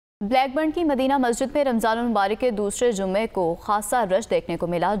Black burn की Medina मस्जिद में रमज़ान मुबारक के दूसरे जुम्मे को खासा रश देखने को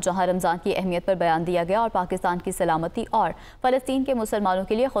मिला, जहां रमज़ान की अहमियत पर बयान दिया गया और पाकिस्तान की सलामती और फ़लस्तीन के मुसलमानों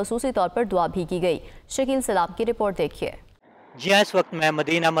के लिए ख़ुसूसी तौर पर दुआ भी की गई। शकील सलाम की रिपोर्ट देखिए। जी हाँ, इस वक्त मैं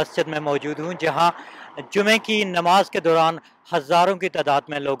मदीना मस्जिद में मौजूद हूँ, जहाँ जुमे की नमाज के दौरान हज़ारों की तादाद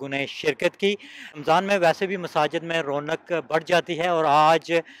में लोगों ने शिरकत की। रमज़ान में वैसे भी मसाजिद में रौनक बढ़ जाती है और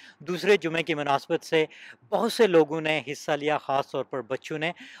आज दूसरे जुमे की मुनासबत से बहुत से लोगों ने हिस्सा लिया, ख़ास तौर पर बच्चों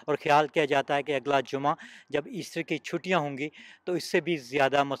ने। और ख्याल किया जाता है कि अगला जुमा जब ईस्टर की छुट्टियाँ होंगी तो इससे भी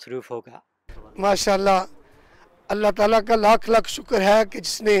ज़्यादा मसरूफ़ होगा। माशाल्लाह, अल्लाह ताला का लाख लाख शुक्र है कि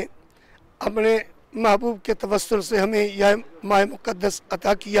जिसने अपने महबूब के तवस्सुल से हमें यह माह मुक़द्दस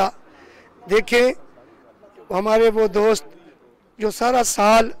अता किया। देखें, हमारे वो दोस्त जो सारा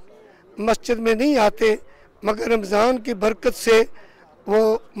साल मस्जिद में नहीं आते मगर रमज़ान की बरकत से वो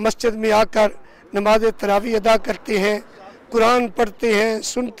मस्जिद में आकर नमाज तरावी अदा करते हैं, कुरान पढ़ते हैं,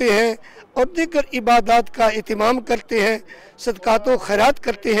 सुनते हैं और दीगर इबादत का इत्माम करते हैं, सदक़ात व खैरात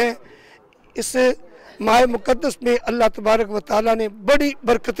करते हैं। इस माह मुक़द्दस में अल्लाह तबारक व तआला ने बड़ी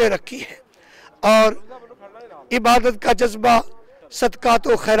बरकतें रखी हैं और इबादत का जज्बा, सदक़ात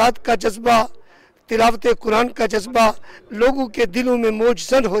व खैरात का जज्बा, तिलावत कुरान का जज्बा लोगों के दिलों में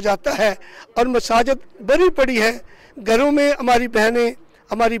मौजज़न हो जाता है। और मसाजिद बड़ी पड़ी है, घरों में हमारी बहनें,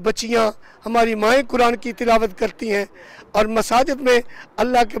 हमारी बच्चियाँ, हमारी माएँ कुरान की तिलावत करती हैं और मसाजिद में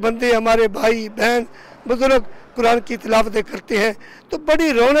अल्लाह के बंदे, हमारे भाई बहन बुज़ुर्ग कुरान की तिलावतें करते हैं। तो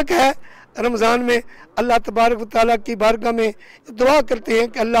बड़ी रौनक है रमज़ान में। अल्लाह तबारक व तआला की बारगाह में दुआ करते हैं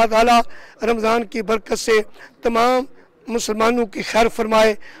कि अल्लाह ताला रमज़ान की बरकत से तमाम मुसलमानों की खैर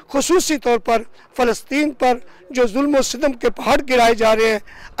फरमाए, खुसूसी तौर पर फ़लस्तीन पर जो जुल्म और सितम के पहाड़ गिराए जा रहे हैं,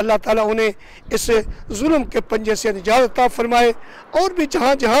 अल्लाह ताला उन्हें इस जुल्म के पंजे से निजात अता फरमाए और भी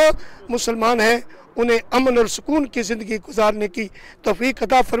जहाँ जहाँ मुसलमान हैं उन्हें अमन और सुकून की ज़िंदगी गुजारने की तौफीक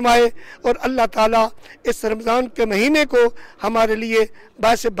अता फरमाए और अल्लाह ताला इस रमज़ान के महीने को हमारे लिए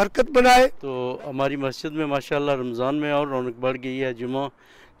बायस बरकत बनाए। तो हमारी मस्जिद में माशाल्लाह रमज़ान में और रौनक बढ़ गई है। जुमा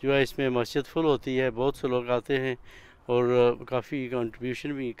जो है इसमें मस्जिद फुल होती है, बहुत से लोग आते हैं और काफ़ी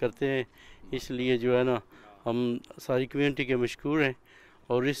कंट्रीब्यूशन भी करते हैं, इसलिए जो है ना हम सारी कम्युनिटी के मशकूर हैं।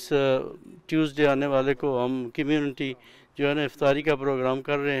 और इस ट्यूसडे आने वाले को हम कम्युनिटी जो है ना इफ्तारी का प्रोग्राम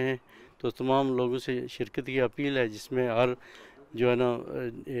कर रहे हैं, तो तमाम लोगों से शिरकत की अपील है, जिसमें हर जो है ना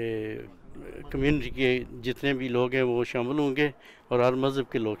कम्युनिटी के जितने भी लोग हैं वो शामिल होंगे और हर मज़हब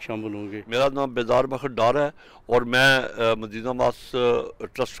के लोग शामिल होंगे। मेरा नाम बेदार बखर डार है और मैं मदीना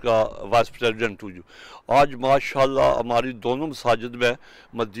मॉस्क ट्रस्ट का वाइस प्रेसिडेंट हूँ। आज माशाल्लाह हमारी दोनों मसाजिद में,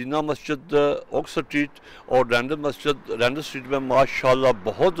 मदीना मस्जिद ऑक्सफोर्ड स्ट्रीट और रैंडल मस्जिद रैंडल स्ट्रीट में माशाल्लाह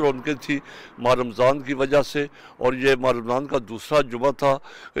बहुत रौनकें थी माह रमज़ान की वजह से। और ये माह रमज़ान का दूसरा जुमा था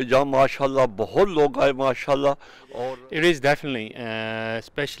जहाँ माशाल्लाह बहुत लोग आए माशाल्लाह। और It is definitely,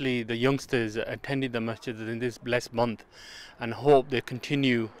 especially the youngsters attending the masjid in this blessed month, and hope they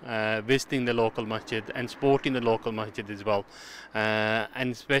continue visiting the local masjid and supporting the local masjid as well,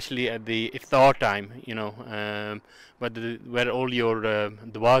 and especially at the iftar time, where all your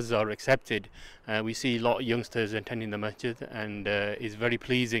du'as are accepted. We see a lot of youngsters attending the masjid, and it's very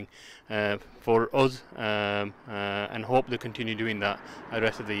pleasing for us, and hope they continue doing that the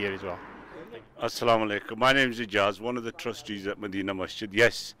rest of the year as well. Assalamu alaikum. My name is Ijaz, one of the trustees at Medina Masjid.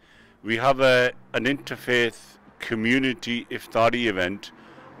 Yes, we have an interfaith community iftari event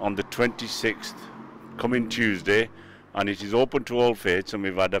on the 26th, coming Tuesday, and it is open to all faiths, and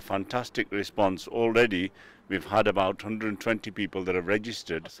we've had a fantastic response already. We've had about 120 people that have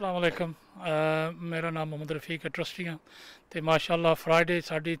registered. Assalamu alaikum. मेरा नाम मोहम्मद रफ़ीक है, trustee हाँ। तो माशाल्लाह Friday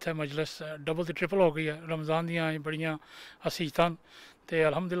sari इत्थे मजलिस double ते triple हो गई है। रमज़ान दियां बड़ियां हसीयतां ते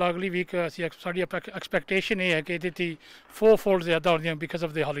अल्हम्दुलिल्लाह अगली वीक साड़ी एक्सपेक्टेशन ये है कि इहदे 4-fold ज़्यादा होंदियां because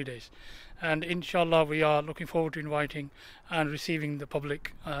of the holidays. And inshallah we are looking forward to inviting and receiving the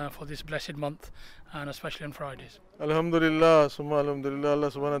public for this blessed month, and especially on Fridays. अल्हम्दुलिल्लाह सुम्मा अल्हम्दुलिल्लाह, अल्लाह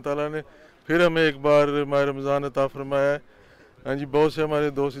सुब्हान ताला ने फिर हमें एक बार माह रमज़ान अता फरमाया है। हाँ जी, बहुत से हमारे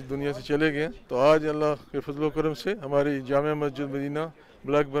दोस्त इस दुनिया से चले गए हैं, तो आज अल्लाह के फजल करम से हमारी Jama Masjid Medina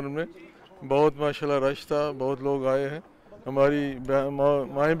black burn में बहुत माशाल्लाह रश था, बहुत लोग आए हैं। हमारी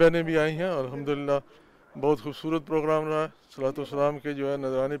माएँ बहनें भी आई हैं और अल्हम्दुलिल्लाह बहुत खूबसूरत प्रोग्राम रहा। सलातो सलाम के जो है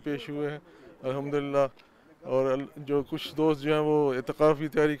नज़राने पेश हुए हैं अल्हम्दुलिल्लाह। और जो कुछ दोस्त जो हैं वो इत्तिकाफ़ की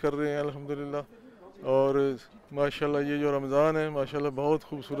तैयारी कर रहे हैं अल्हम्दुलिल्लाह। और माशाल्लाह ये जो रमज़ान है माशाल्लाह बहुत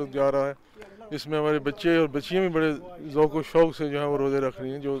खूबसूरत जा रहा है। इसमें हमारे बच्चे और बच्चियाँ भी बड़े ज़ौक़ व शौक़ से जो है वो रोज़े रख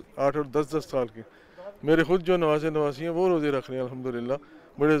रही हैं, जो 8 और 10 साल की। मेरे ख़ुद जो नवासी हैं वो रोज़े रख रहे हैं अल्हम्दुलिल्लाह,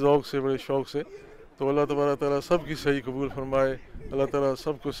 बड़े ज़ौक़ से, बड़े शौक़ से। तो अल्लाह तबारक ताला सब की सही कबूल फरमाए, अल्लाह ताला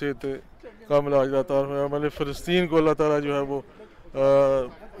सबको सेहत कामिल अता फरमाए। हमारे फ़लस्तीन को अल्लाह ताला जो है वो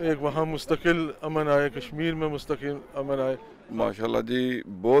एक वहाँ मुस्तकिल अमन आए, कश्मीर में मुस्तकिल अमन आए। माशाल्लाह जी,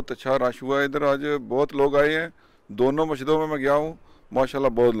 बहुत अच्छा रश हुआ है इधर, आज बहुत लोग आए हैं। दोनों मस्जिदों में मैं गया हूँ,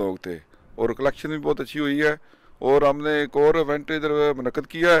 माशाल्लाह बहुत लोग थे और कलेक्शन भी बहुत अच्छी हुई है। और हमने एक और इवेंट इधर मुनक़्क़द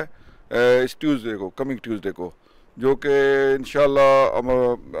किया है इस ट्यूसडे को, कमिंग ट्यूसडे को, जो कि इंशाल्लाह हम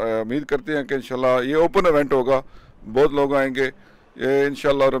उम्मीद करते हैं कि इंशाल्लाह ये ओपन इवेंट होगा, बहुत लोग आएंगे। ये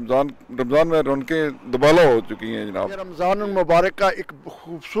इंशाल्लाह रमज़ान में रौनकें दुबाला हो चुकी हैं जनाब। रमज़ान मुबारक का एक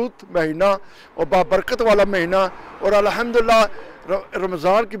खूबसूरत महीना और बाबरकत वाला महीना, और अल्हम्दुलिल्लाह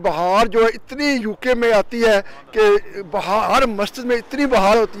रमज़ान की बहार जो है इतनी यूके में आती है कि बहार, हर मस्जिद में इतनी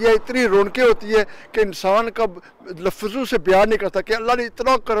बहार होती है, इतनी रौनकें होती है कि इंसान का लफ्ज़ों से बयान नहीं करता कि अल्लाह ने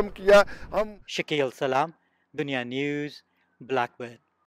इतना करम किया। हम शकील सलाम, दुनिया न्यूज़, ब्लैकबर्ड।